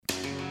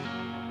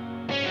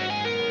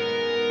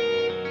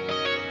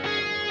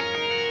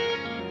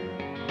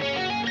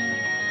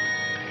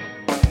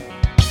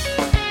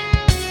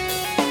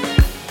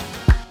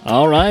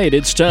All right,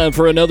 it's time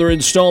for another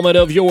installment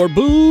of your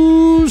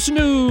Booze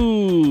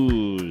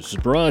News,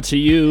 brought to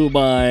you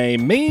by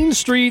Main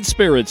Street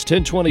Spirits,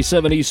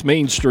 1027 East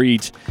Main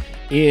Street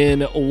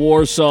in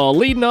Warsaw.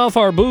 Leading off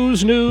our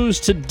Booze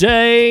News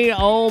today,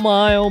 oh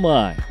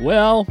my.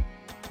 Well,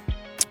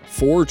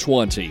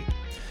 420.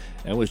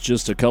 That was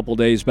just a couple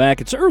days back.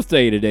 It's Earth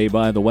Day today,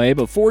 by the way,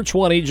 but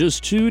 420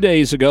 just 2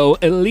 days ago.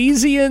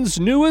 Elysian's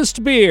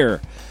newest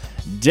beer,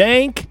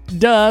 Dank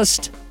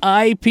Dust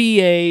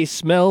IPA,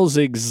 smells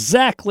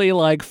exactly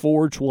like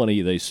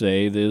 420, they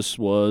say. This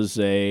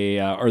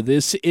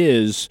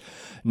is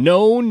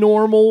no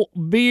normal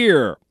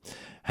beer.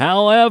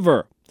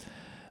 However,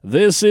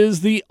 this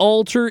is the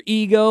alter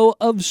ego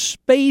of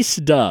Space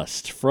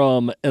Dust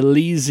from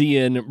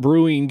Elysian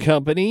Brewing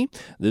Company.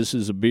 This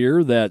is a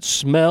beer that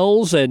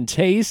smells and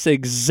tastes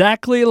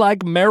exactly like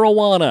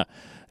marijuana.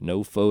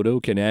 No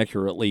photo can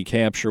accurately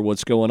capture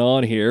what's going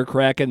on here.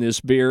 Cracking this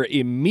beer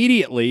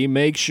immediately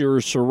makes your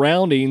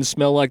surroundings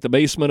smell like the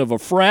basement of a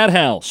frat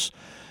house.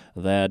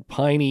 That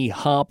piney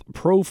hop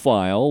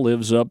profile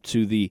lives up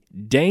to the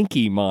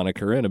Danky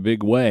moniker in a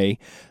big way.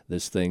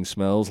 This thing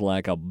smells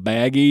like a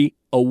baggie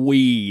of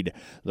weed.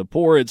 The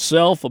pour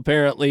itself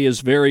apparently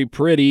is very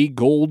pretty,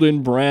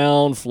 golden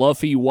brown,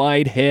 fluffy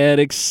white head,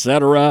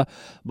 etc.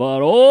 But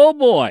oh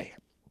boy,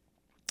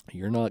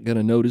 you're not going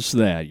to notice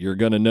that. You're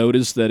going to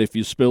notice that if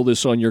you spill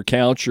this on your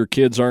couch, your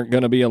kids aren't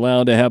going to be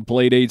allowed to have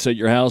play dates at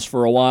your house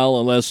for a while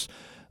unless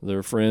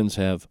their friends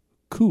have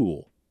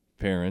cool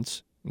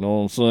parents. You know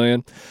what I'm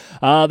saying?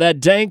 That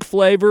dank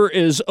flavor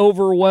is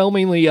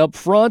overwhelmingly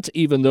upfront,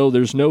 even though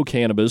there's no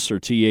cannabis or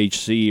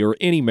THC or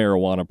any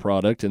marijuana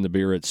product in the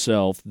beer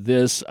itself.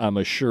 This, I'm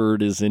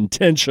assured, is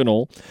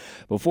intentional.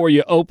 Before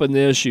you open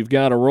this, you've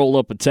got to roll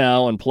up a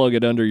towel and plug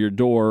it under your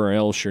door, or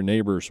else your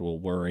neighbors will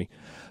worry.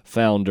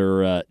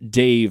 Founder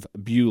Dave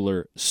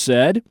Bueller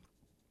said,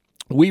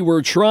 "We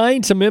were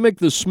trying to mimic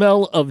the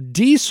smell of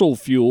diesel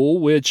fuel,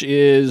 which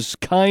is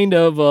kind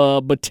of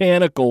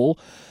botanical,"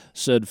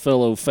 said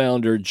fellow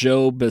founder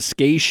Joe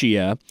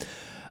Biscacia.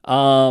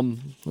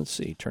 Let's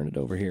see, turn it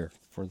over here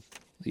for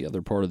the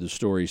other part of the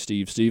story,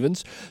 Steve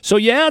Stevens. So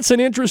yeah, it's an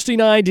interesting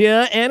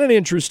idea and an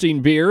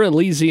interesting beer.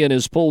 Elysian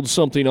has pulled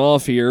something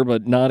off here,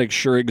 but not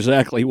sure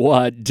exactly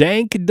what.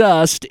 Dank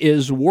Dust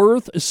is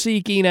worth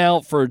seeking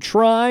out for a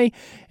try,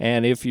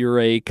 and if you're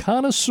a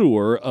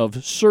connoisseur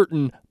of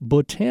certain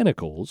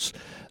botanicals,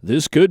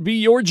 this could be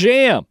your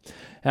jam.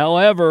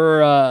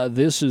 However,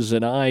 this is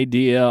an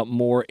idea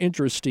more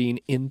interesting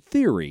in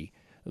theory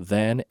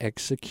than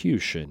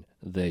execution,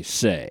 they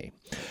say.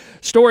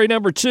 Story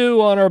number 2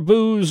 on our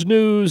Booze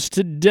News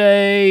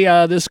today.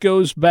 This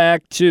goes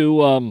back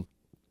to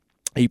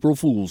April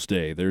Fool's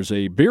Day. There's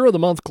a Beer of the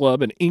Month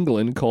club in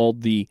England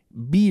called the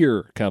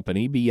Beer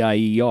Company,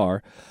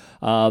 B-I-E-R.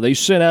 They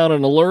sent out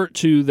an alert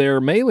to their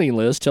mailing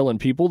list telling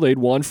people they'd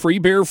won free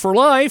beer for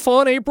life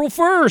on April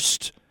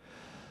 1st.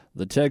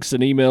 The texts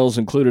and emails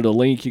included a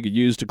link you could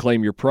use to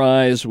claim your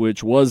prize,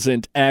 which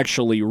wasn't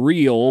actually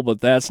real,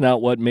 but that's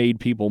not what made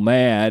people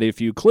mad.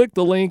 If you click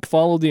the link,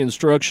 follow the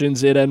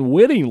instructions, it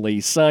unwittingly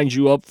signs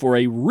you up for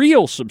a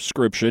real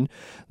subscription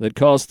that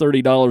costs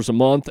 $30 a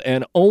month,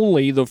 and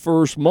only the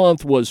first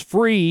month was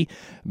free.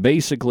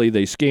 Basically,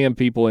 they scammed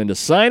people into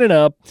signing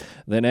up,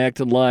 then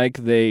acted like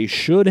they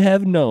should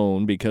have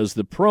known because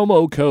the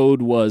promo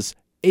code was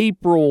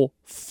April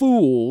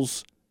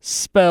Fools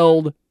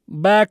spelled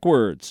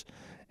backwards.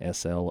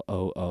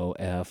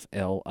 SLOOFLIRPA.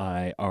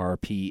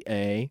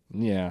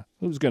 Yeah,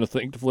 who's going to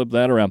think to flip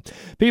that around?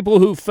 People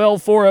who fell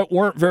for it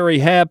weren't very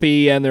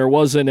happy, and there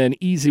wasn't an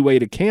easy way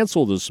to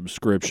cancel the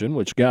subscription,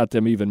 which got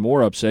them even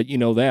more upset. You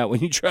know that when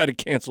you try to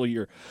cancel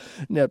your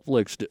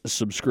Netflix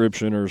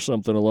subscription or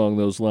something along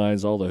those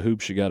lines, all the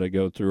hoops you got to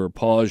go through, or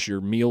pause your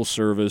meal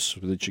service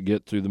that you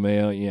get through the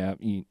mail. Yeah,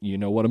 you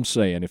know what I'm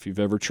saying. If you've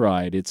ever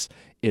tried, it's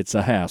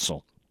a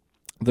hassle.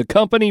 The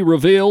company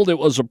revealed it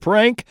was a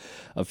prank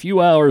a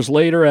few hours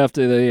later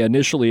after they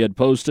initially had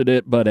posted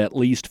it, but at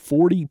least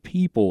 40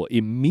 people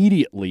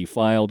immediately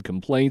filed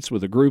complaints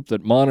with a group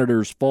that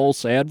monitors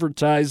false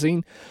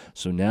advertising.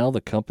 So now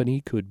the company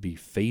could be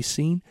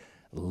facing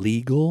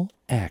legal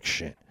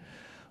action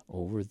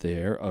over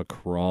there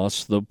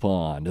across the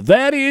pond.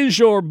 That is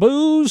your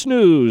Booze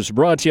News,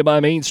 brought to you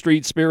by Main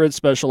Street Spirits,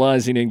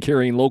 specializing in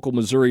carrying local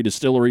Missouri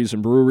distilleries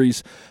and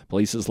breweries.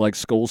 Places like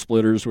Skull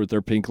Splitters with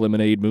their pink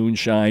lemonade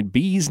moonshine,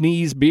 Bee's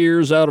Knees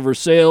beers out of her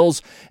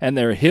sales, and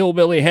their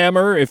Hillbilly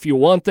Hammer. If you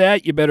want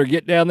that, you better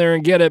get down there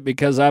and get it,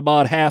 because I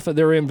bought half of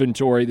their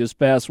inventory this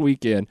past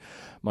weekend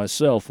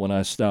myself when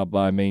I stopped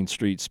by Main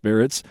Street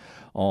Spirits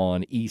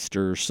on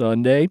Easter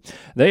Sunday.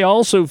 They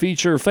also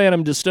feature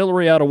Phantom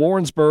Distillery out of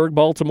Warrensburg,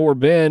 Baltimore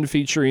Bend,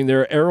 featuring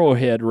their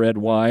Arrowhead red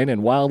wine,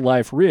 and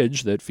Wildlife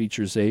Ridge that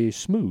features a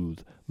smooth,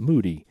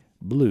 moody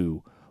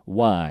blue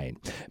wine.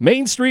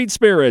 Main Street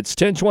Spirits,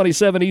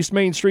 1027 East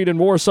Main Street in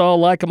Warsaw.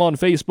 Like them on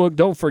Facebook.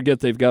 Don't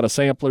forget they've got a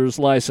sampler's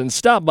license.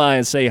 Stop by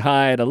and say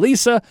hi to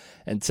Lisa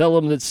and tell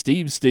them that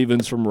Steve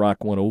Stevens from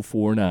Rock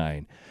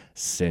 104.9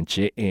 sent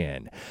you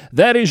in.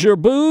 That is your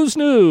Booze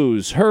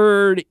News,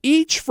 heard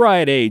each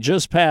Friday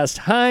just past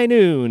high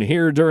noon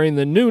here during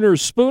the Nooner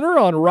Spooner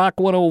on Rock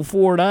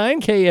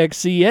 104.9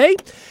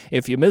 KXCA.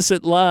 If you miss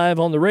it live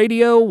on the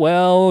radio,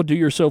 well, do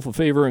yourself a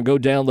favor and go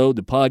download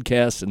the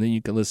podcast, and then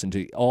you can listen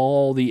to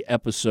all the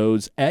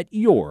episodes at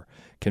your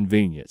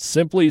convenience.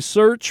 Simply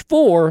search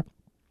for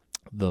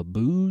The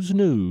Booze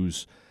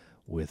News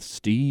with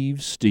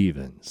Steve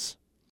Stevens.